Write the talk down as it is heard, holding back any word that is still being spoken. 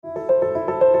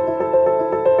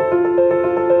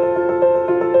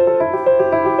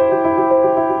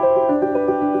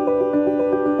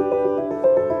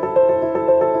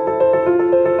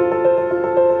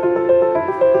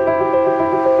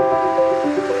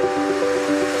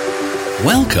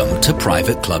Welcome to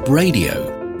Private Club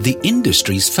Radio, the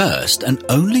industry's first and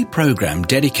only program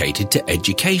dedicated to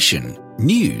education,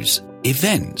 news,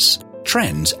 events,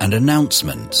 trends and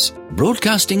announcements.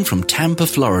 Broadcasting from Tampa,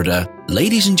 Florida,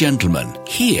 ladies and gentlemen,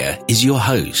 here is your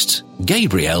host,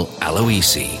 Gabriel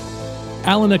Aloisi.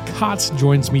 Alan Achatz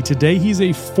joins me today. He's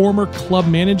a former club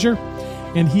manager,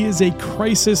 and he is a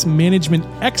crisis management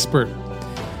expert.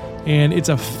 And it's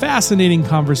a fascinating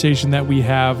conversation that we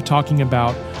have talking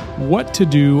about what to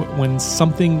do when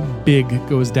something big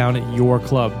goes down at your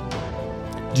club.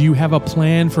 Do you have a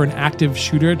plan for an active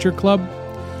shooter at your club?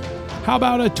 How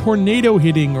about a tornado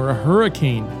hitting or a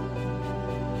hurricane?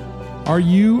 Are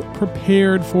you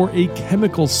prepared for a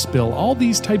chemical spill? All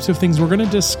these types of things we're going to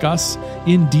discuss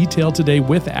in detail today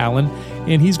with Alan,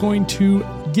 and he's going to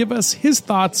give us his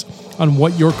thoughts on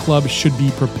what your club should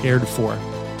be prepared for.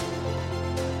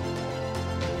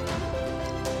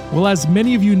 Well, as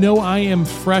many of you know, I am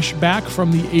fresh back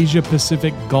from the Asia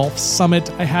Pacific Golf Summit.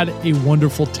 I had a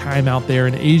wonderful time out there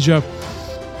in Asia.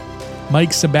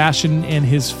 Mike Sebastian and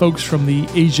his folks from the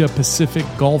Asia Pacific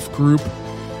Golf Group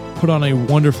put on a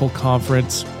wonderful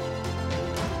conference.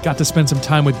 Got to spend some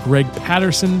time with Greg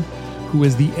Patterson, who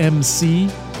is the MC,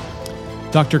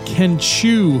 Dr. Ken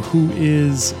Chu, who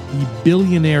is the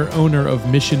billionaire owner of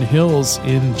Mission Hills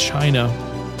in China,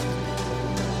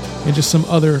 and just some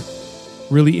other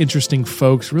really interesting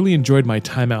folks. Really enjoyed my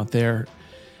time out there.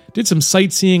 Did some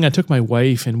sightseeing. I took my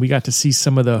wife and we got to see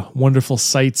some of the wonderful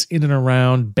sights in and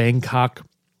around Bangkok.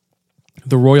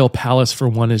 The Royal Palace, for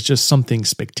one, is just something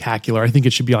spectacular. I think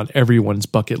it should be on everyone's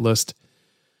bucket list.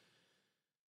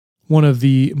 One of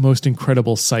the most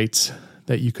incredible sights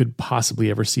that you could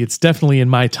possibly ever see. It's definitely in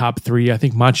my top 3. I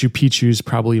think Machu Picchu is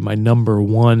probably my number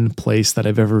 1 place that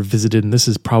I've ever visited, and this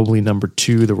is probably number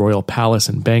 2, the Royal Palace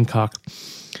in Bangkok.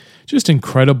 Just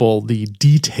incredible, the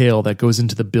detail that goes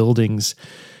into the buildings.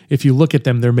 If you look at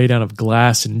them, they're made out of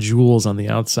glass and jewels on the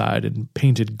outside and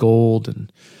painted gold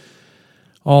and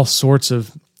all sorts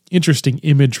of interesting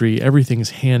imagery. Everything's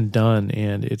hand done,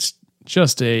 and it's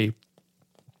just a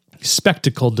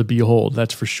spectacle to behold,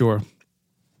 that's for sure.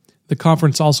 The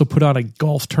conference also put on a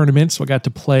golf tournament, so I got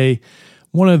to play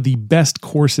one of the best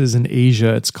courses in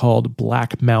Asia. It's called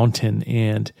Black Mountain,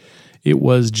 and it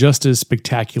was just as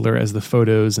spectacular as the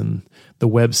photos and the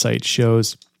website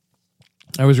shows.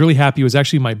 I was really happy. It was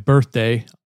actually my birthday,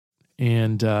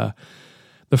 and the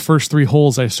first 3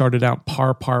 holes I started out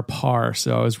par,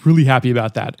 so I was really happy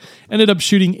about that. Ended up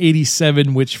shooting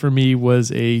 87, which for me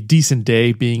was a decent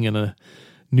day, being in a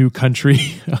new country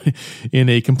in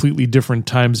a completely different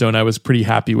time zone. I was pretty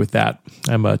happy with that.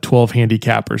 I'm a 12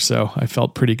 handicapper, so I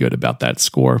felt pretty good about that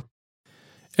score.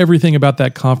 Everything about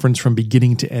that conference from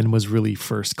beginning to end was really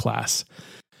first class.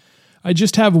 I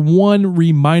just have one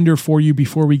reminder for you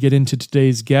before we get into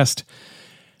today's guest.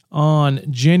 On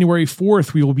January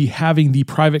 4th, we will be having the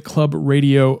Private Club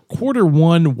Radio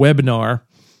Q1 webinar,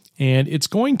 and it's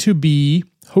going to be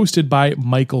hosted by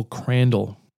Michael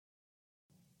Crandall.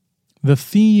 The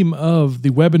theme of the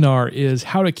webinar is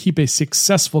how to keep a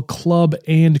successful club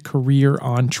and career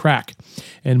on track.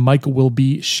 And Michael will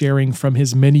be sharing from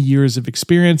his many years of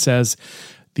experience as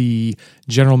the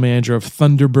general manager of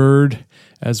Thunderbird,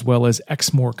 as well as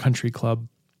Exmoor Country Club.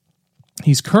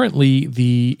 He's currently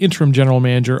the interim general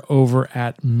manager over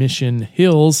at Mission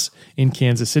Hills in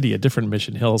Kansas City, a different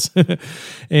Mission Hills.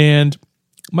 And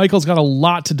Michael's got a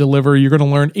lot to deliver. You're going to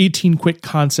learn 18 quick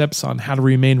concepts on how to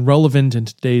remain relevant in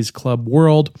today's club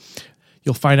world.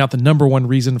 You'll find out the number 1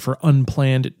 reason for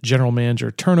unplanned general manager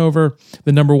turnover,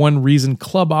 the number 1 reason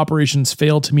club operations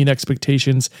fail to meet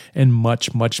expectations, and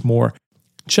much, much more.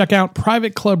 Check out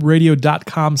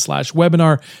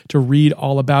privateclubradio.com/webinar to read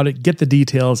all about it, get the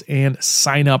details, and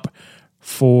sign up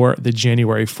for the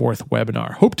January 4th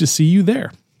webinar. Hope to see you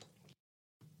there.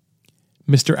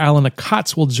 Mr. Alan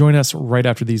Achatz will join us right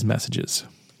after these messages.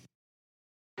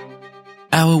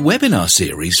 Our webinar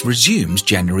series resumes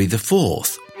January the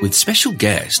 4th with special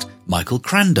guest Michael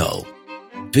Crandall.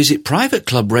 Visit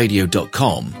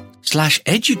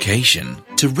privateclubradio.com/education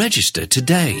to register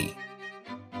today.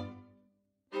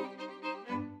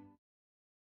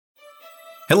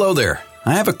 Hello there.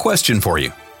 I have a question for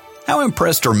you. How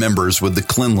impressed are members with the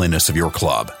cleanliness of your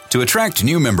club? To attract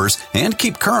new members and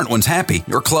keep current ones happy,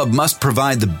 your club must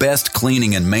provide the best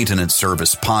cleaning and maintenance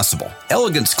service possible.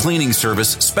 Elegance Cleaning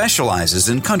Service specializes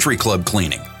in country club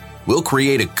cleaning. We'll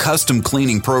create a custom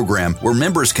cleaning program where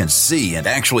members can see and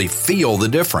actually feel the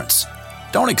difference.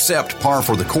 Don't accept par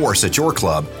for the course at your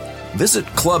club. Visit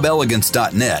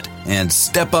clubelegance.net and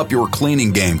step up your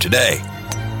cleaning game today.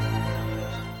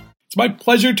 It's my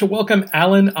pleasure to welcome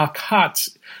Alan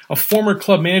Achatz. a former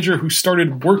club manager who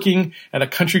started working at a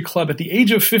country club at the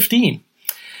age of 15.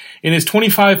 In his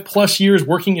 25-plus years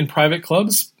working in private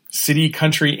clubs, city,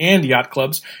 country, and yacht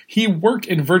clubs, he worked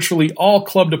in virtually all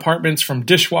club departments from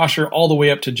dishwasher all the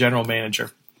way up to general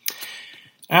manager.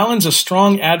 Alan's a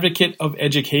strong advocate of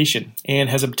education and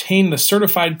has obtained the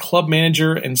Certified Club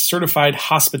Manager and Certified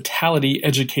Hospitality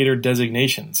Educator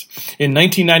designations. In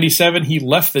 1997, he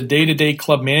left the day-to-day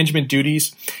club management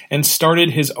duties and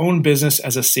started his own business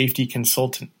as a safety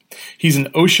consultant. He's an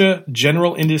OSHA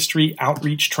General Industry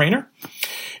Outreach Trainer.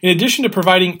 In addition to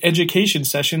providing education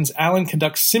sessions, Alan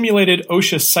conducts simulated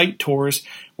OSHA site tours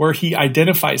where he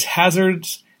identifies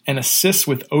hazards and assists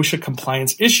with OSHA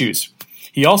compliance issues.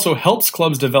 He also helps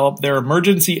clubs develop their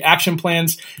emergency action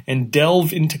plans and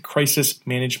delve into crisis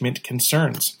management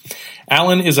concerns.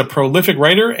 Alan is a prolific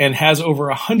writer and has over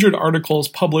 100 articles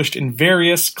published in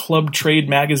various club trade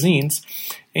magazines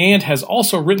and has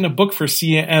also written a book for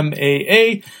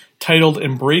CMAA titled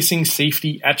Embracing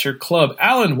Safety at Your Club.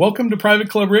 Alan, welcome to Private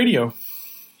Club Radio.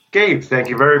 Gabe, thank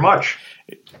you very much.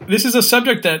 This is a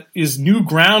subject that is new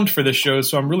ground for this show,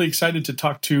 so I'm really excited to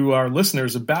talk to our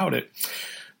listeners about it.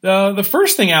 The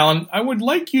first thing, Alan, I would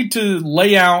like you to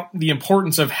lay out the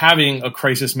importance of having a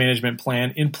crisis management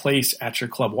plan in place at your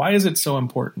club. Why is it so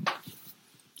important?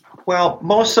 Well,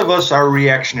 most of us are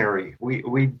reactionary.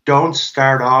 We don't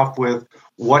start off with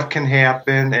what can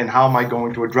happen and how am I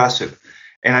going to address it.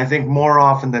 And I think more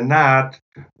often than not,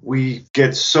 we're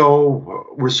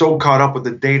so caught up with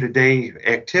the day-to-day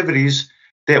activities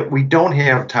that we don't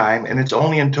have time. And it's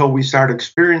only until we start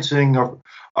experiencing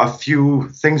a few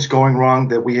things going wrong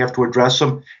that we have to address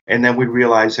them, and then we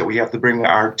realize that we have to bring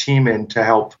our team in to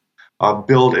help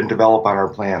build and develop on our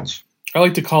plans. I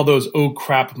like to call those "oh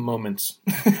crap" moments.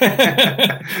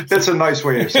 That's a nice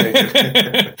way of saying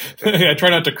it. I try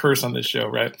not to curse on this show,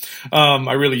 right?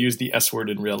 I really use the S word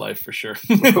in real life for sure.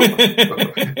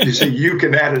 You see, you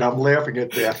can add it. I'm laughing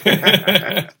at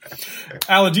that.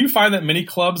 Alan, do you find that many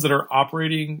clubs that are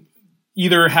operating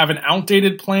either have an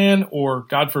outdated plan or,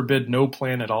 God forbid, no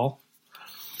plan at all?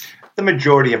 The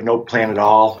majority have no plan at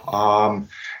all.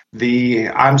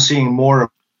 I'm seeing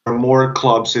more and more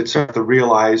clubs that start to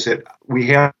realize that we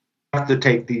have to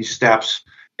take these steps,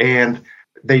 and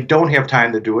they don't have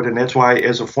time to do it. And that's why,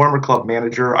 as a former club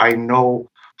manager, I know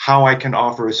how I can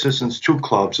offer assistance to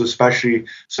clubs, especially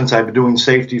since I've been doing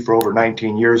safety for over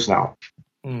 19 years now.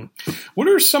 What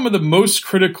are some of the most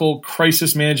critical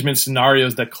crisis management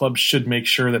scenarios that clubs should make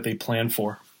sure that they plan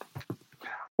for?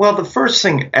 Well, the first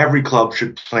thing every club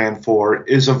should plan for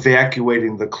is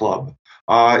evacuating the club.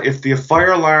 If the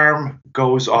fire alarm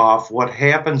goes off, what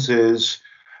happens is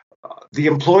the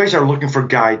employees are looking for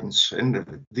guidance,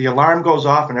 and the alarm goes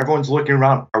off and everyone's looking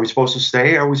around. Are we supposed to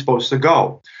stay? Are we supposed to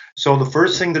go? So the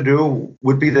first thing to do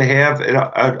would be to have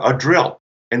a drill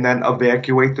and then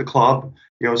evacuate the club.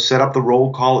 Set up the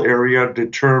roll call area,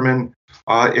 determine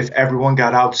if everyone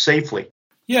got out safely.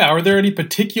 Yeah, are there any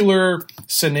particular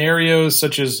scenarios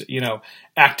such as,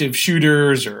 active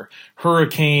shooters or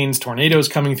hurricanes, tornadoes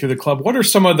coming through the club? What are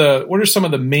some of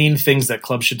the main things that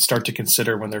clubs should start to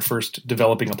consider when they're first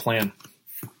developing a plan?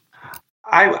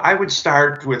 I would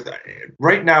start with,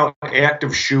 right now,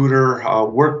 active shooter,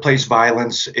 workplace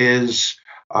violence is,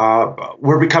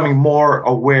 we're becoming more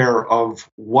aware of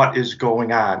what is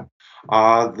going on.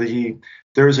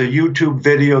 There's a YouTube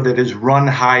video that is Run,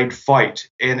 Hide, Fight,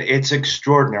 and it's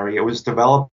extraordinary. It was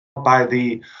developed by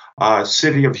the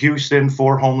city of Houston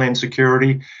for Homeland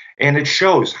Security, and it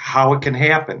shows how it can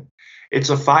happen. It's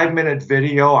a 5-minute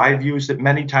video. I've used it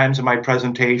many times in my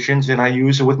presentations, and I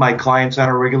use it with my clients on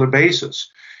a regular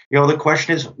basis. The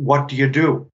question is, what do you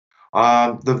do?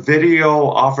 The video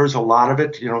offers a lot of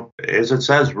it, as it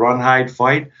says, run, hide,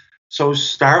 fight. So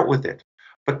start with it.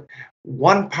 But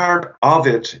one part of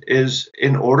it is,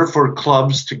 in order for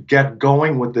clubs to get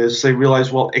going with this, they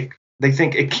realize, they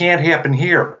think it can't happen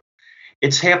here.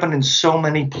 It's happened in so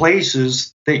many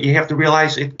places that you have to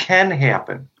realize it can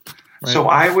happen. Right. So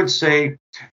I would say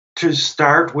to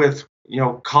start with,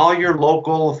 call your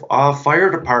local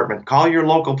fire department, call your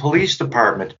local police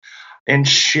department, and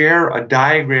share a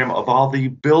diagram of all the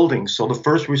buildings. So the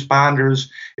first responders,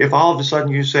 if all of a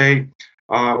sudden you say,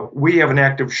 we have an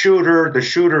active shooter, the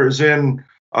shooter is in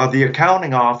the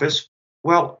accounting office.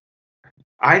 Well,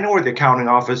 I know where the accounting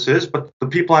office is, but the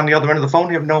people on the other end of the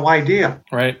phone have no idea.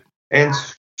 Right. And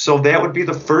so that would be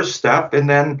the first step. And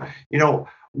then,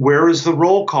 where is the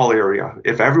roll call area?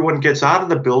 If everyone gets out of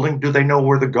the building, do they know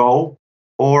where to go?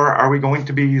 Or are we going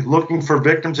to be looking for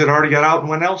victims that already got out and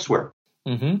went elsewhere?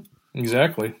 Mm-hmm.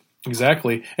 Exactly.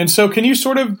 And so can you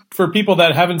sort of, for people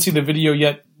that haven't seen the video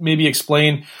yet, maybe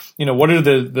explain, what are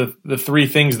the three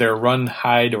things there: run,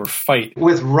 hide, or fight?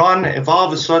 With run, if all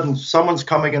of a sudden someone's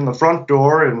coming in the front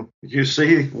door and you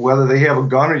see whether they have a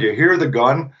gun or you hear the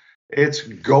gun, it's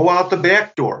go out the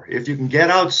back door. If you can get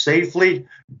out safely,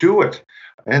 do it.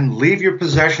 And leave your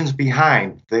possessions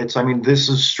behind. This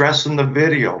is stressed in the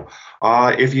video.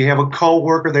 If you have a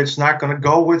coworker that's not going to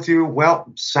go with you,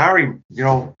 well, sorry,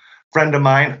 friend of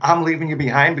mine, I'm leaving you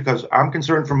behind because I'm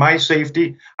concerned for my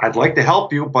safety. I'd like to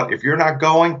help you, but if you're not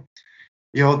going,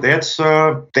 that's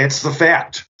the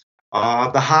fact.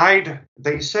 The hide,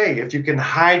 they say, if you can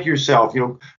hide yourself,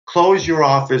 close your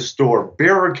office door,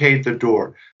 barricade the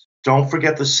door. Don't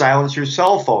forget to silence your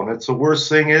cell phone. It's the worst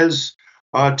thing is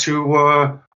all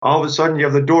of a sudden you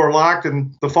have the door locked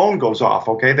and the phone goes off.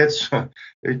 Okay, that's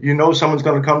someone's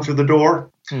going to come through the door.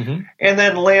 Mm-hmm. And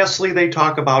then lastly, they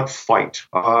talk about fight.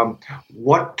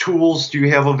 What tools do you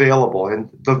have available? And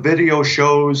the video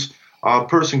shows a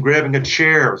person grabbing a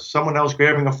chair, someone else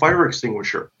grabbing a fire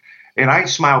extinguisher. And I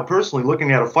smile personally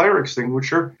looking at a fire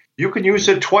extinguisher. You can use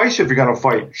it twice if you're going to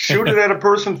fight. Shoot it at a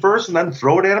person first and then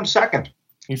throw it at him second.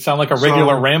 You sound like a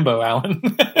regular Rambo, Alan.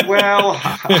 Well,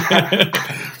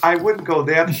 I wouldn't go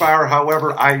that far.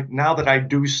 However, now that I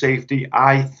do safety,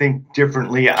 I think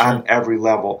differently on every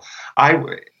level.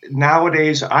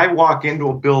 Nowadays, I walk into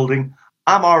a building,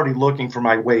 I'm already looking for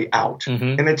my way out.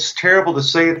 Mm-hmm. And it's terrible to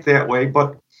say it that way,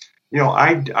 but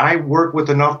I work with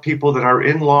enough people that are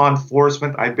in law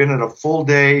enforcement. I've been at a full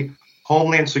day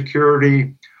Homeland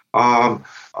Security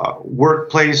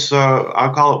workplace,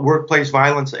 I'll call it workplace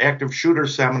violence active shooter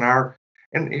seminar.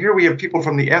 And here we have people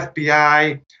from the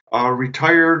FBI,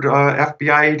 retired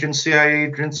FBI agents, CIA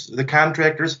agents, the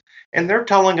contractors, and they're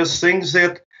telling us things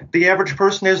that the average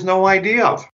person has no idea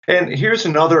of. And here's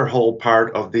another whole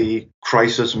part of the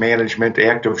crisis management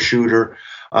active shooter.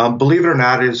 Believe it or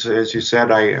not, as you said,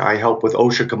 I help with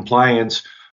OSHA compliance,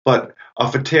 but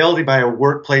a fatality by a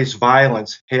workplace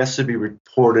violence has to be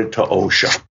reported to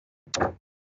OSHA.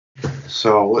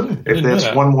 So if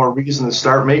that's one more reason to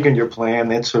start making your plan,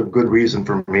 that's a good reason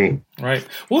for me. Right.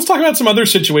 Well, let's talk about some other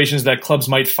situations that clubs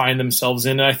might find themselves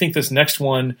in. And I think this next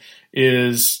one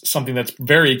is something that's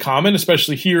very common,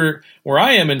 especially here where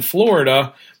I am in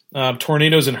Florida,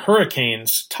 tornadoes and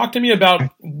hurricanes. Talk to me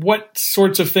about what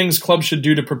sorts of things clubs should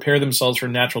do to prepare themselves for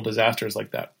natural disasters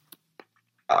like that.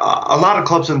 A lot of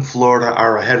clubs in Florida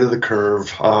are ahead of the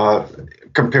curve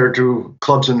compared to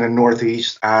clubs in the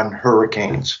Northeast on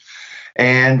hurricanes.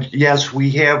 And yes,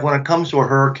 we have, when it comes to a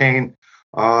hurricane,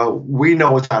 we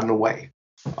know it's on the way.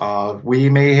 We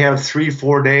may have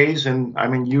 3-4 days,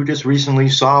 and you just recently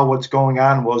saw what's going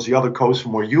on was the other coast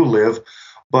from where you live,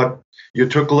 but you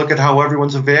took a look at how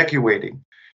everyone's evacuating.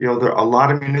 A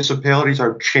lot of municipalities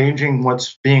are changing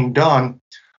what's being done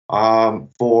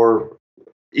for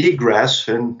egress,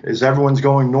 and as everyone's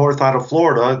going north out of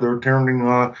Florida, they're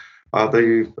turning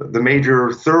the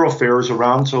major thoroughfares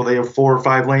around, so they have 4 or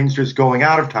 5 lanes just going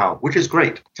out of town, which is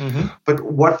great. Mm-hmm. But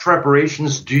what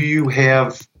preparations do you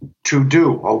have to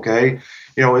do? Okay,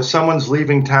 if someone's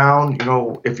leaving town,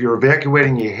 if you're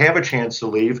evacuating, you have a chance to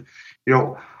leave.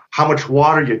 How much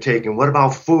water you're taking? What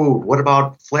about food? What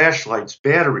about flashlights,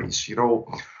 batteries?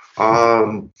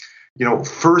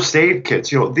 First aid kits.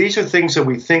 These are things that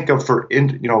we think of for,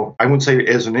 I wouldn't say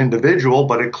as an individual,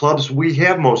 but at clubs, we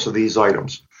have most of these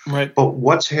items. Right. But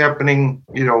what's happening,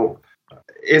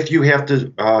 if you have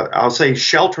to, I'll say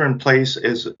shelter in place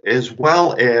as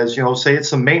well as, say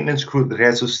it's a maintenance crew that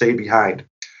has to stay behind.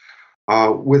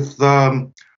 With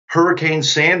Hurricane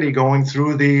Sandy going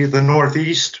through the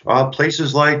Northeast,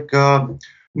 places like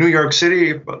New York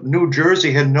City, New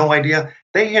Jersey had no idea.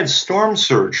 They had storm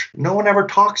surge. No one ever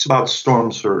talks about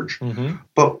storm surge. Mm-hmm.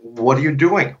 But what are you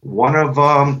doing?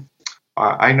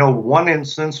 I know one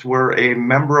instance where a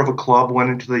member of a club went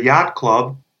into the yacht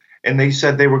club and they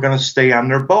said they were going to stay on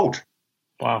their boat.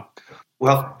 Wow.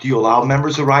 Well, do you allow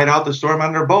members to ride out the storm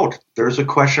on their boat? There's a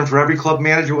question for every club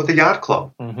manager with a yacht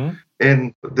club. Mm-hmm.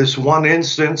 In this one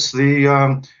instance,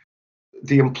 the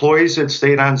employees that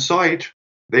stayed on site,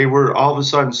 they were all of a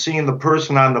sudden seeing the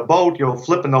person on the boat,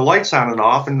 flipping the lights on and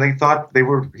off, and they thought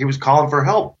he was calling for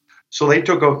help. So they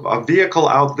took a vehicle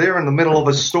out there in the middle of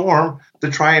a storm to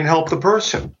try and help the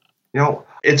person.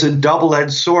 It's a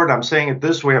double-edged sword. I'm saying it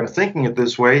this way. I'm thinking it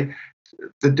this way.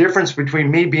 The difference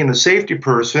between me being a safety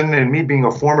person and me being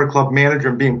a former club manager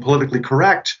and being politically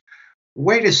correct,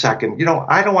 wait a second.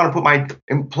 I don't want to put my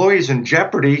employees in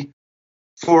jeopardy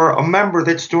for a member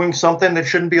that's doing something that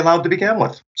shouldn't be allowed to begin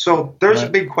with. So there's a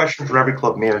big question for every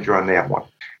club manager on that one.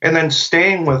 And then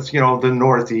staying with, the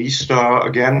Northeast,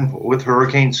 again, with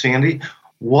Hurricane Sandy,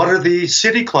 What are the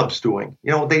city clubs doing?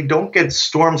 They don't get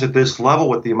storms at this level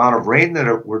with the amount of rain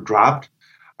that were dropped.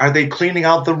 Are they cleaning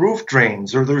out the roof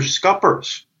drains or their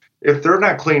scuppers? If they're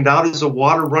not cleaned out, is the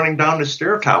water running down the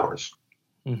stair towers?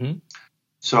 Mm-hmm.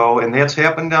 So, and that's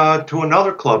happened to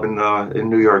another club in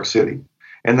New York City.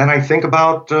 And then I think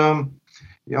about,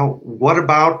 what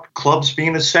about clubs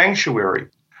being a sanctuary?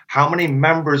 How many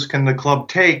members can the club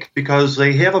take because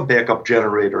they have a backup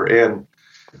generator? And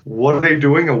what are they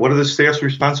doing, and what are the staff's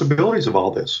responsibilities of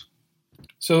all this?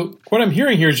 So what I'm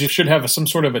hearing here is you should have some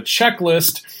sort of a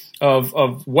checklist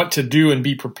of what to do and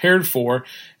be prepared for,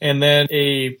 and then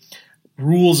a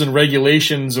rules and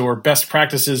regulations or best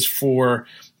practices for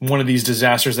one of these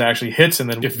disasters that actually hits. And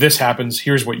then if this happens,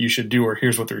 here's what you should do, or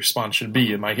here's what the response should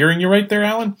be. Am I hearing you right there,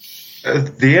 Alan?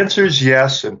 The answer is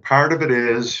yes, and part of it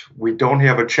is we don't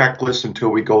have a checklist until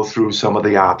we go through some of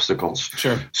the obstacles.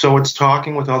 Sure. So it's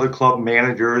talking with other club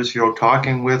managers,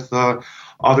 talking with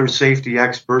other safety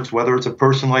experts, whether it's a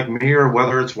person like me or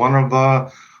whether it's one of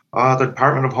the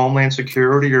Department of Homeland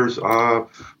Security, or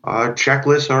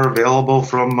checklists are available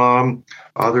from,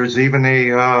 there's even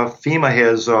FEMA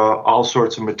has all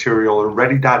sorts of material, or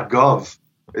ready.gov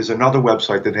is another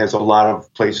website that has a lot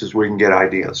of places where you can get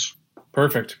ideas.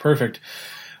 Perfect.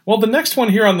 Well, the next one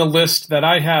here on the list that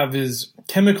I have is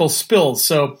chemical spills.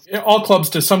 So all clubs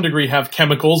to some degree have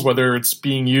chemicals, whether it's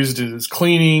being used as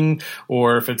cleaning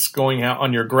or if it's going out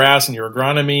on your grass and your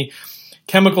agronomy.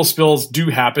 Chemical spills do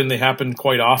happen. They happen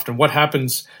quite often. What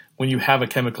happens when you have a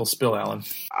chemical spill, Alan?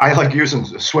 I like using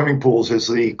swimming pools as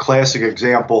the classic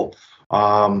example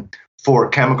for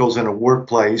chemicals in a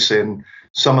workplace. And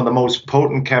some of the most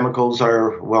potent chemicals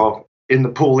are, in the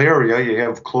pool area, you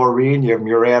have chlorine, you have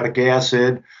muriatic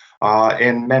acid,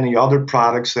 and many other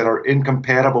products that are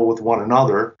incompatible with one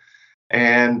another.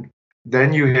 And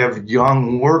then you have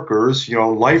young workers,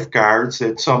 lifeguards,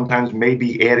 that sometimes may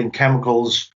be adding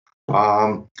chemicals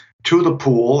to the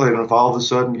pool. And if all of a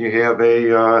sudden you have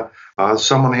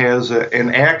someone has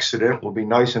an accident, will be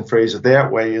nice and phrase it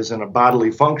that way, is in a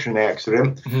bodily function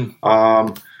accident.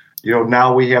 Mm-hmm.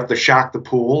 Now we have to shock the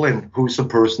pool, and who's the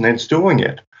person that's doing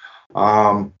it?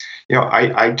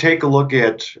 I take a look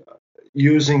at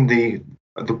using the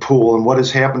pool and what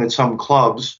has happened at some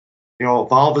clubs. If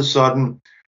all of a sudden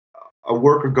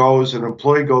an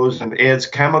employee goes and adds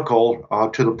chemical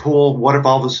to the pool, what if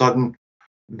all of a sudden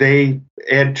they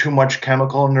add too much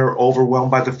chemical and they're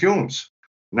overwhelmed by the fumes?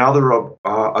 Now they're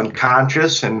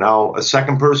unconscious, and now a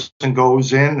second person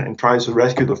goes in and tries to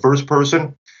rescue the first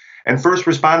person. And first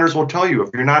responders will tell you, if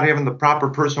you're not having the proper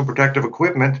personal protective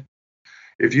equipment,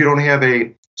 if you don't have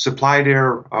a supplied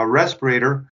air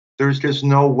respirator, there's just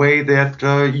no way that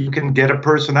you can get a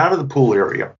person out of the pool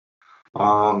area.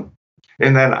 And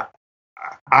then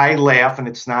I laugh, and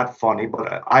it's not funny,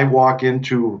 but I walk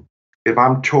into, if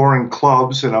I'm touring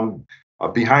clubs and I'm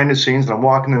behind the scenes and I'm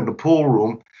walking in the pool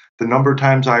room, the number of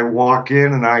times I walk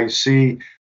in and I see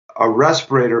a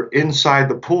respirator inside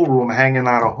the pool room hanging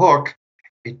on a hook,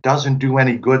 it doesn't do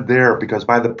any good there, because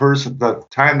by the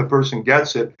time the person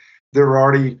gets it, they're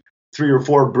already 3 or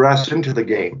 4 breaths into the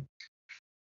game.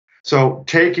 So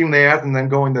taking that and then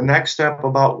going the next step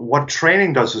about what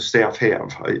training does the staff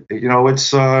have?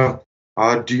 It's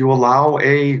do you allow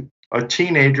a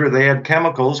teenager, they add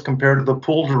chemicals, compared to the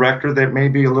pool director that may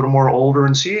be a little more older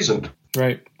and seasoned?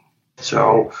 Right.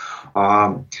 So,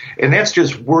 and that's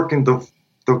just working.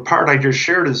 The part I just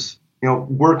shared is,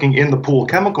 working in the pool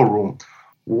chemical room.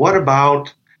 What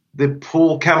about the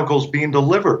pool chemicals being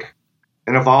delivered?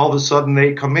 And if all of a sudden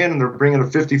they come in and they're bringing a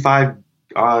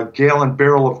 55-gallon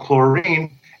barrel of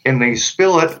chlorine and they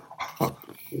spill it,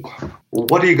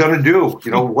 what are you going to do?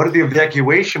 What are the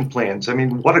evacuation plans? I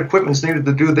mean, what equipment's needed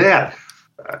to do that?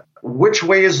 Which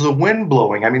way is the wind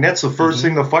blowing? I mean, that's the first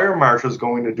thing the fire marshal is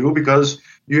going to do, because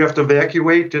you have to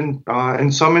evacuate, and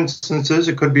in some instances,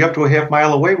 it could be up to a half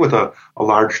mile away with a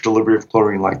large delivery of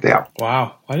chlorine like that.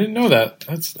 Wow, I didn't know that.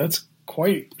 That's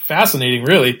quite fascinating,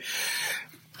 really.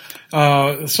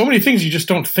 So many things you just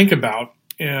don't think about.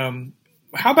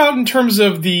 How about in terms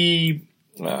of the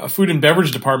food and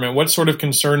beverage department? What sort of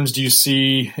concerns do you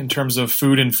see in terms of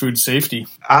food and food safety?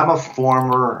 I'm a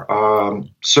former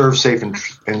Serve Safe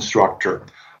instructor.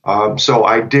 So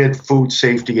I did food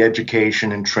safety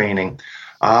education and training.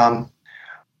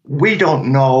 We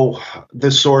don't know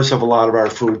the source of a lot of our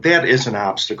food. That is an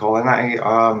obstacle.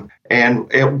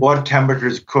 And at what temperature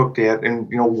is cooked at, and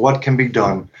what can be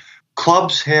done.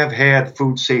 Clubs have had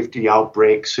food safety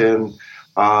outbreaks, and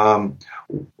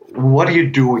what are you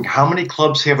doing? How many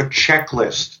clubs have a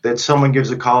checklist that someone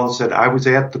gives a call and said, I was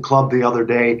at the club the other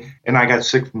day and I got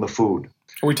sick from the food?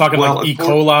 Are we talking like E.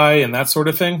 coli and that sort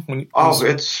of thing?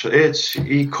 It's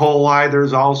E. coli.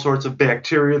 There's all sorts of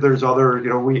bacteria. There's other,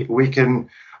 we can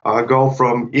go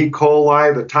from E.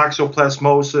 coli, the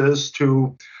toxoplasmosis,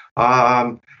 to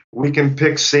we can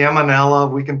pick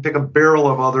salmonella. We can pick a barrel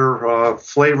of other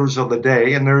flavors of the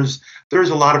day. And there's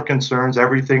a lot of concerns.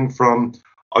 Everything from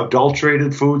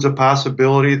adulterated foods, a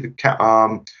possibility.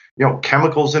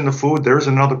 Chemicals in the food. There's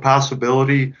another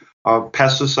possibility.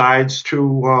 Pesticides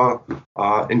to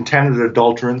intended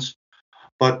adulterants.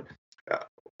 But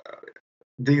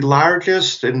the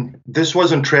largest, and this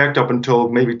wasn't tracked up until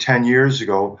maybe 10 years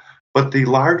ago, but the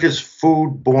largest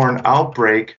foodborne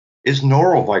outbreak is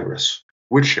norovirus,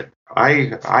 which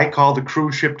I call the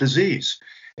cruise ship disease.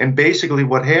 And basically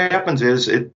what happens is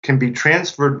it can be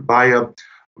transferred by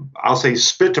I'll say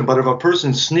sputum, but if a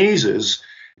person sneezes,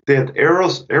 that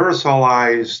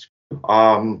aerosolized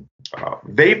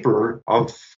vapor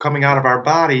of coming out of our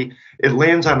body, it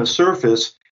lands on the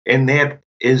surface, and that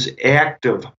is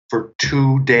active for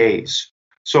 2 days.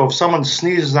 So if someone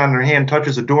sneezes on their hand,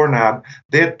 touches a doorknob,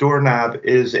 that doorknob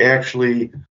is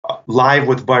actually live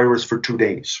with virus for 2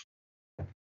 days.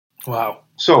 Wow.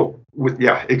 So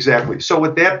exactly. So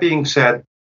with that being said,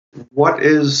 what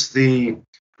is a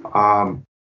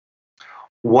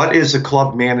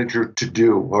club manager to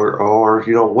do, or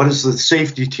what is the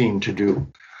safety team to do?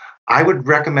 I would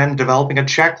recommend developing a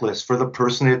checklist for the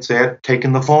person that's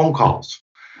taking the phone calls.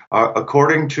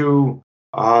 According to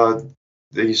the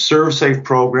ServSafe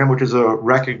program, which is a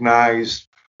recognized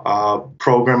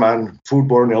program on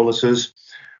foodborne illnesses,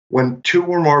 when 2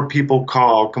 or more people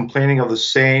call complaining of the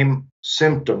same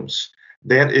symptoms,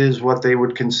 that is what they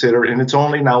would consider, and it's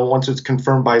only now once it's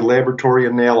confirmed by laboratory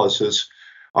analysis,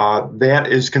 that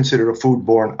is considered a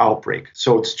foodborne outbreak.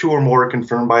 So it's 2 or more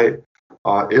confirmed by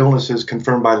illnesses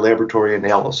confirmed by laboratory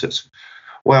analysis.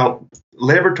 Well,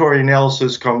 laboratory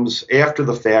analysis comes after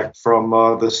the fact from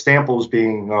the samples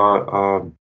being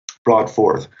brought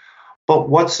forth. But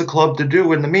what's the club to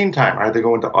do in the meantime? Are they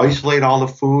going to isolate all the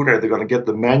food? Are they going to get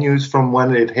the menus from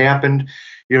when it happened?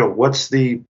 What's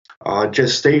the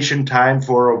gestation time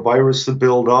for a virus to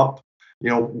build up?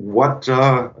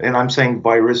 And I'm saying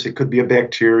virus, it could be a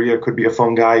bacteria, it could be a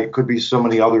fungi, it could be so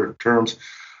many other terms.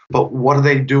 But what are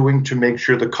they doing to make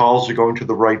sure the calls are going to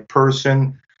the right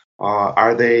person?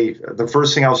 The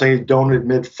first thing I'll say is don't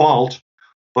admit fault,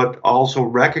 but also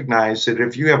recognize that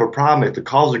if you have a problem, if the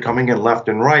calls are coming in left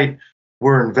and right,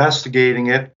 we're investigating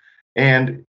it.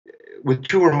 And with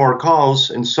 2 or more calls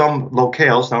in some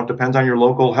locales, now it depends on your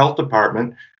local health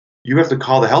department, you have to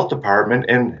call the health department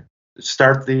and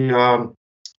start the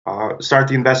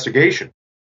investigation.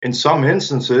 In some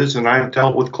instances, and I've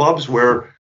dealt with clubs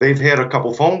where they've had a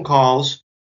couple phone calls,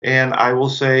 and I will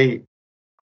say,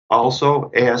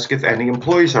 also ask if any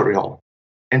employees are ill.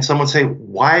 And someone say,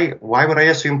 why would I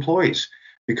ask the employees?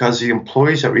 Because the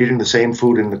employees are eating the same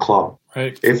food in the club.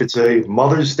 Right. If it's a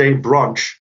Mother's Day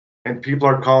brunch and people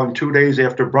are calling 2 days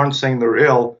after brunch saying they're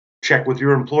ill, check with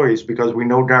your employees, because we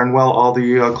know darn well all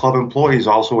the club employees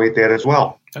also ate that as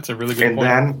well. That's a really good point.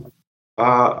 And then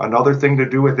another thing to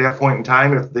do at that point in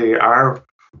time, if they are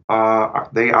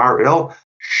ill,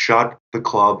 shut the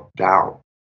club down.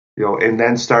 And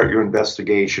then start your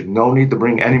investigation. No need to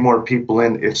bring any more people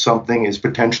in if something is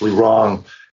potentially wrong,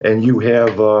 and you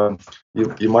have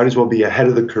you might as well be ahead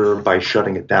of the curve by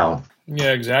shutting it down.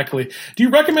 Yeah, exactly. Do you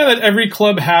recommend that every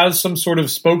club has some sort of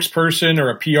spokesperson or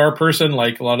a PR person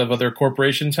like a lot of other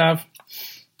corporations have?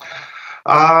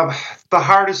 The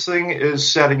hardest thing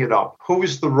is setting it up. Who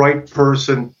is the right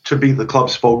person to be the club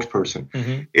spokesperson?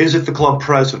 Mm-hmm. Is it the club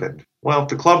president? Well, if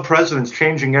the club president's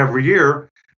changing every year,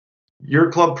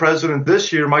 your club president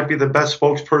this year might be the best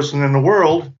spokesperson in the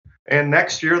world, and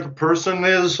next year the person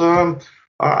is,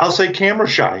 I'll say, camera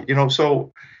shy.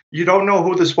 So you don't know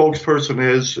who the spokesperson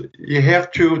is. You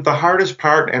have to. The hardest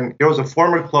part, and as a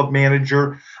former club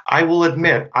manager, I will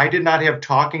admit I did not have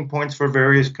talking points for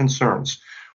various concerns.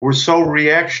 We're so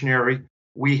reactionary.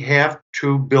 We have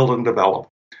to build and develop.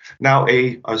 Now,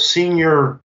 a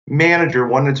senior manager,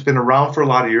 one that's been around for a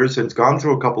lot of years, that's gone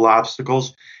through a couple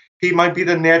obstacles, he might be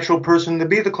the natural person to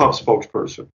be the club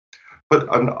spokesperson. But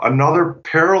another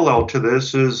parallel to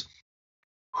this is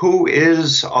who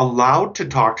is allowed to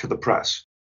talk to the press.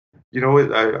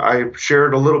 I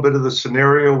shared a little bit of the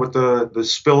scenario with the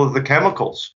spill of the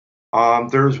chemicals.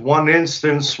 There's one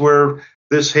instance where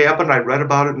this happened. I read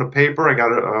about it in the paper. I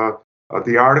got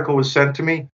the article was sent to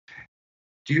me.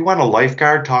 Do you want a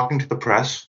lifeguard talking to the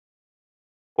press?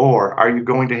 Or are you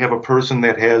going to have a person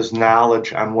that has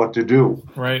knowledge on what to do?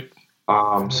 Right.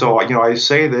 So I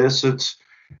say this. It's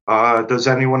does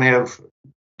anyone have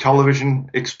television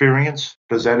experience?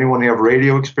 Does anyone have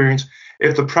radio experience?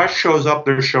 If the press shows up,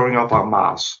 they're showing up en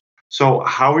masse. So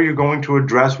how are you going to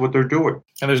address what they're doing?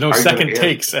 And there's no second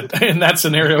takes in that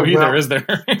scenario either, is there?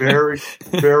 Very,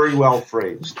 very well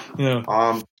phrased.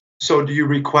 Yeah. So do you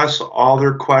request all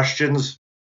their questions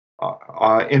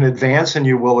in advance and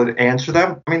you will answer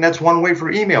them? I mean, that's one way for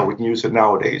email. We can use it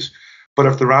nowadays. But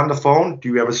if they're on the phone, do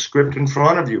you have a script in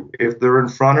front of you? If they're in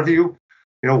front of you,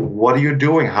 what are you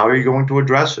doing? How are you going to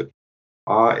address it?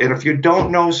 And if you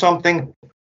don't know something,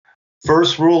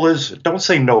 first rule is don't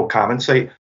say no comment.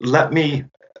 Say, let me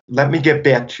get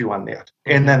back to you on that.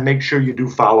 And then make sure you do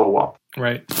follow up.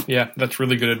 Right. Yeah, that's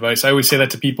really good advice. I always say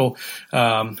that to people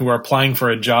who are applying for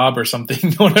a job or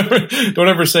something. Don't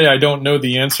ever say I don't know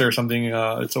the answer or something.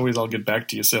 It's always I'll get back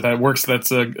to you. So that works.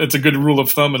 It's a good rule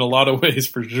of thumb in a lot of ways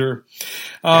for sure.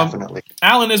 Definitely.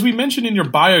 Alan, as we mentioned in your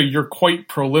bio, you're quite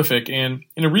prolific. And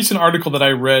in a recent article that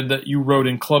I read that you wrote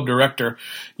in Club Director,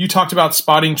 you talked about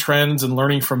spotting trends and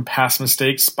learning from past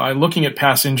mistakes by looking at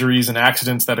past injuries and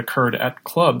accidents that occurred at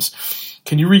clubs.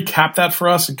 Can you recap that for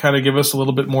us and kind of give us a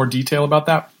little bit more detail about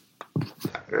that?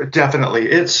 Definitely.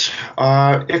 It's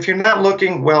if you're not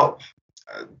looking,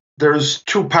 there's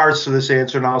two parts to this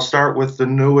answer, and I'll start with the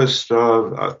newest.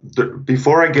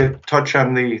 Before I touch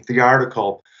on the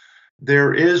article,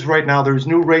 there's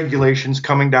new regulations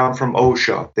coming down from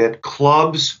OSHA that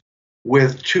clubs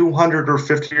with 200 or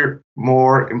 50 or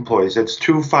more employees, that's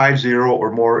 250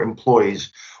 or more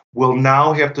employees, will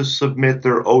now have to submit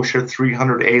their OSHA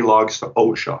 300A logs to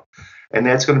OSHA, and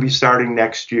that's going to be starting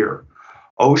next year.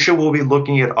 OSHA will be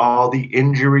looking at all the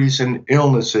injuries and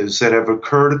illnesses that have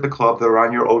occurred at the club that are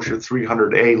on your OSHA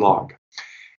 300A log.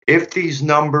 If these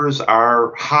numbers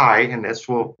are high, and that's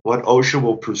what OSHA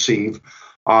will perceive,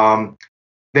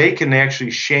 they can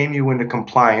actually shame you into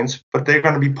compliance, but they're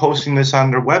going to be posting this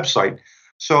on their website.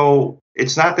 So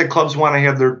it's not that clubs want to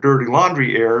have their dirty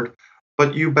laundry aired,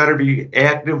 but you better be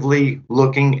actively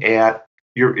looking at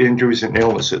your injuries and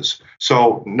illnesses.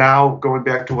 So now going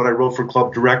back to what I wrote for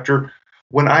Club Director,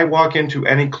 when I walk into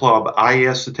any club, I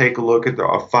ask to take a look at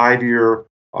a 5-year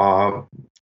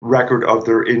record of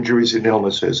their injuries and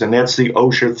illnesses. And that's the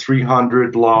OSHA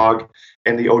 300 log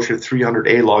and the OSHA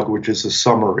 300A log, which is a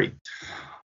summary.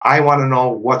 I want to know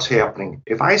what's happening.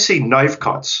 If I see knife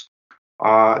cuts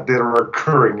that are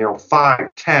occurring,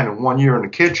 5, 10, and 1 year in the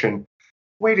kitchen,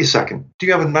 wait a second, do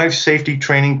you have a knife safety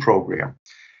training program?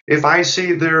 If I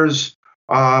see there's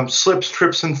slips,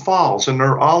 trips, and falls, and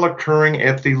they're all occurring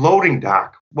at the loading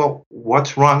dock, well,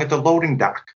 what's wrong at the loading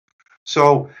dock?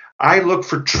 So I look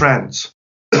for trends.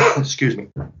 Excuse me.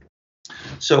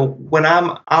 So when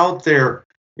I'm out there,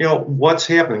 what's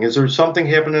happening? Is there something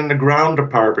happening in the ground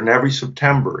department every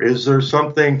September? Is there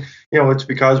something, it's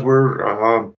because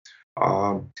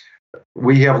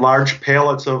we have large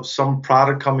pallets of some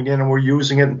product coming in and we're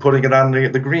using it and putting it on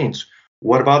the greens.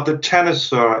 What about the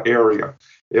tennis area?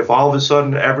 If all of a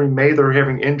sudden every May they're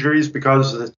having injuries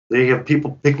because they have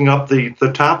people picking up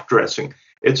the top dressing,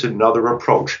 it's another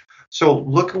approach. So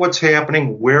look at what's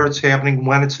happening, where it's happening,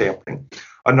 when it's happening.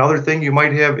 Another thing, you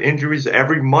might have injuries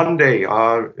every Monday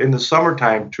in the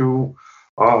summertime to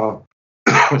to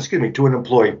an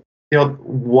employee.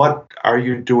 What are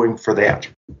you doing for that?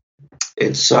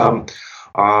 It's and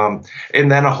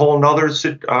then a whole another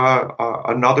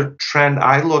trend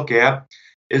I look at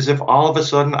is if all of a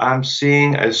sudden I'm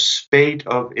seeing a spate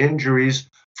of injuries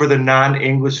for the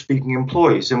non-English speaking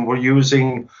employees, and we're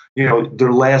using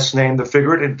their last name to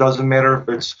figure it. It doesn't matter if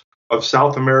it's of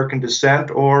South American descent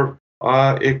or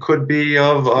it could be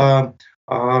of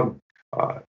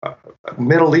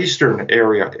Middle Eastern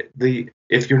area.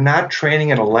 If you're not training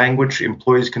in a language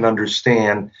employees can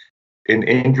understand and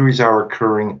injuries are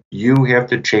occurring, you have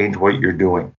to change what you're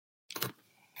doing.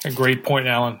 A great point,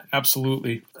 Alan.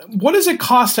 Absolutely. What does it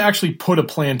cost to actually put a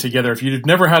plan together? If you've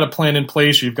never had a plan in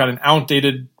place, or you've got an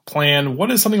outdated plan, what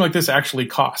does something like this actually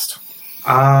cost?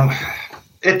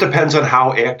 It depends on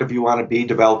how active you want to be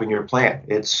developing your plan.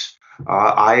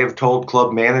 I have told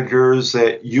club managers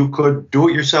that you could do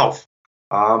it yourself,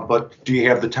 but do you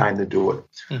have the time to do it?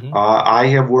 Mm-hmm. I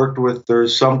have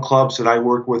there's some clubs that I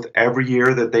work with every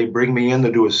year that they bring me in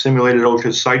to do a simulated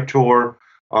OSHA site tour.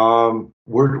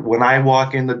 When I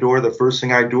walk in the door, the first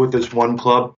thing I do at this one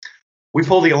club, we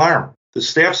pull the alarm. The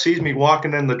staff sees me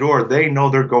walking in the door. They know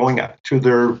they're going to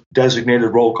their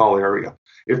designated roll call area.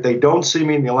 If they don't see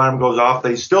me and the alarm goes off,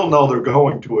 they still know they're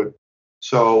going to it.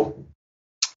 So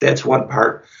that's one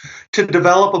part. To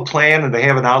develop a plan and to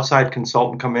have an outside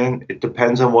consultant come in, it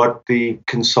depends on what the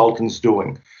consultant's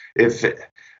doing.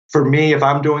 For me, if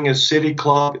I'm doing a city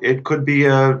club, it could be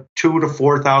a $2,000 to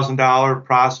 $4,000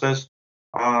 process.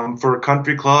 For a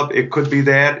country club, it could be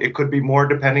that. It could be more,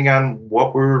 depending on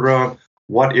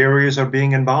what areas are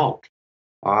being involved.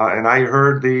 And I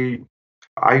heard a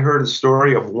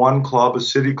story of one club, a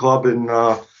city club in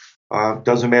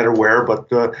doesn't matter where, but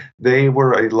they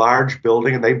were a large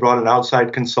building, and they brought an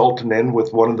outside consultant in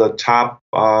with one of the top,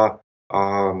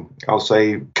 I'll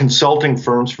say, consulting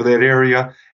firms for that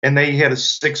area. And they had a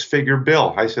 6-figure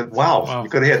bill. I said, wow, you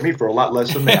could have had me for a lot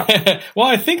less than that. Well,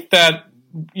 I think that,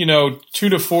 2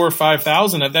 to 4 or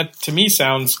 5,000, that to me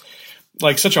sounds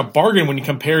like such a bargain when you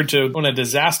compare to when a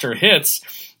disaster hits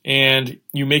and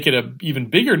you make it an even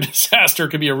bigger disaster. It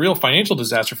could be a real financial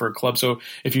disaster for a club. So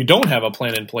if you don't have a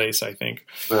plan in place, I think.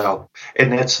 Well,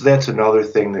 and that's another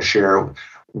thing to share.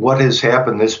 What has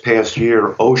happened this past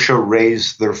year, OSHA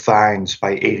raised their fines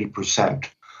by 80%.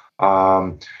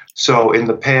 So in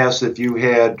the past, if you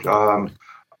had,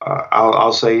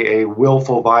 I'll say, a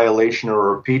willful violation or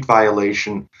a repeat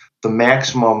violation, the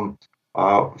maximum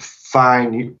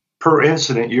fine per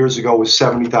incident years ago was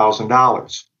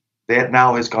 $70,000. That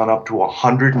now has gone up to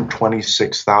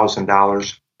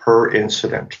 $126,000 per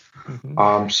incident.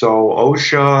 Mm-hmm. So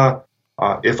OSHA,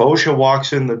 if OSHA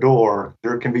walks in the door,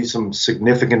 there can be some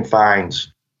significant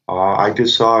fines. I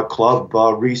just saw a club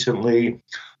recently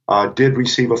did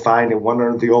receive a fine. It went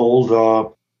under the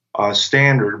old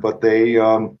standard, but they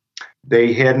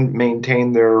hadn't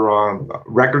maintained their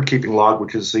record-keeping log,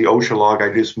 which is the OSHA log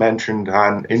I just mentioned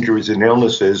on injuries and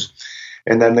illnesses.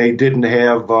 And then they didn't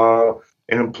have,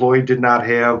 an employee did not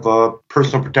have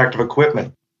personal protective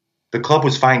equipment. The club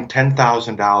was fined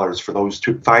 $10,000 for those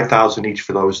two, $5,000 each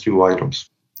for those two items.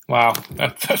 Wow,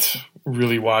 that's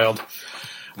really wild.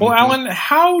 Well, Alan,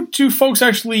 how do folks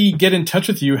actually get in touch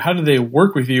with you? How do they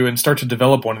work with you and start to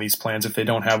develop one of these plans if they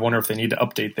don't have one or if they need to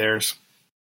update theirs?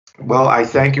 Well, I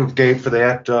thank you, Gabe, for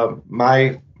that.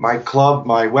 My club,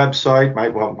 my website,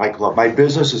 my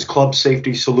business is Club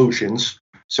Safety Solutions.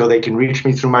 So they can reach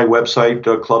me through my website,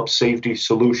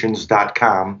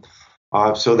 clubsafetysolutions.com.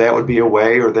 So that would be a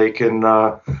way, or they can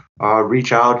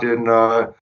reach out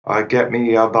and get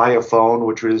me via phone,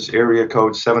 which is area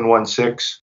code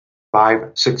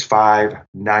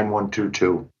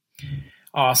 716-565-9122.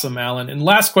 Awesome, Alan. And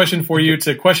last question for you. It's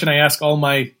a question I ask all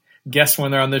my guests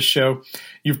when they're on this show.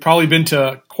 You've probably been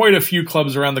to quite a few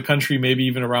clubs around the country, maybe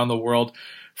even around the world.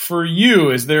 For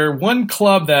you, is there one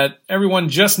club that everyone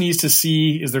just needs to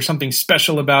see? Is there something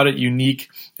special about it, unique?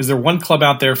 Is there one club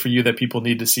out there for you that people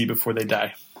need to see before they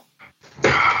die?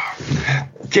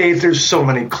 Dave, there's so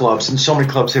many clubs, and so many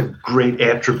clubs have great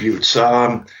attributes.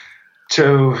 I'm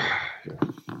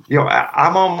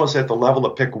almost at the level to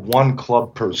pick one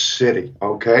club per city,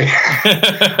 okay?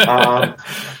 And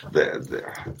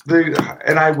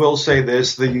I will say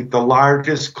this, the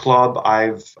largest club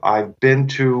I've been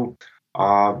to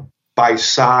by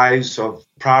size of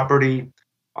property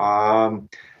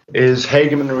is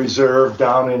Hageman Reserve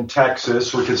down in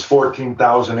Texas, which is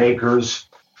 14,000 acres.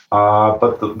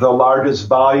 But the largest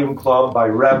volume club by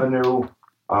revenue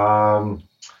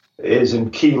is in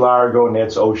Key Largo, and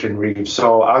that's Ocean Reef.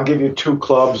 So I'll give you two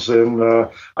clubs, and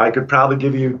I could probably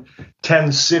give you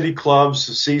 10 city clubs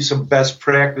to see some best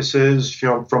practices,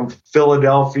 from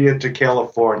Philadelphia to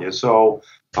California. So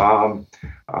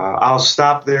I'll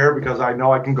stop there because I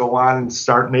know I can go on and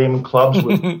start naming clubs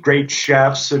with great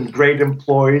chefs and great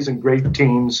employees and great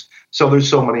teams. So there's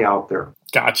so many out there.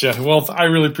 Gotcha. Well, I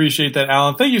really appreciate that,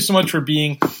 Alan. Thank you so much for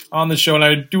being on the show. And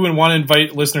I do want to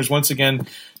invite listeners once again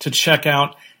to check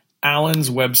out Alan's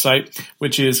website,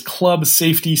 which is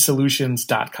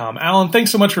clubsafetysolutions.com. Alan,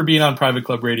 thanks so much for being on Private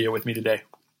Club Radio with me today.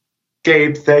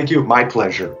 Gabe, thank you. My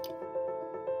pleasure.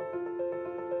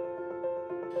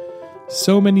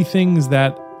 So many things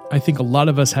that I think a lot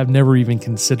of us have never even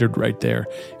considered right there.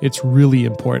 It's really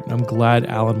important. I'm glad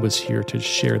Alan was here to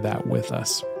share that with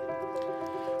us.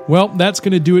 Well, that's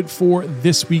going to do it for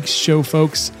this week's show,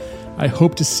 folks. I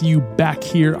hope to see you back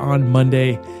here on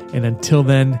Monday. And until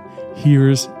then,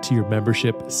 here's to your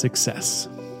membership success.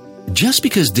 Just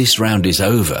because this round is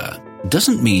over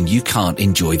doesn't mean you can't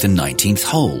enjoy the 19th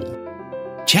hole.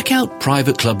 Check out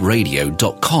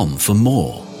privateclubradio.com for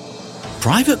more.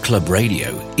 Private Club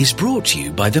Radio is brought to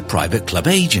you by the Private Club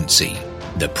Agency,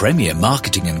 the premier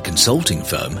marketing and consulting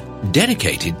firm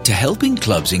dedicated to helping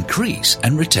clubs increase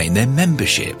and retain their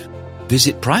membership.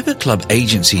 Visit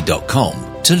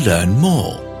privateclubagency.com to learn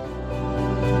more.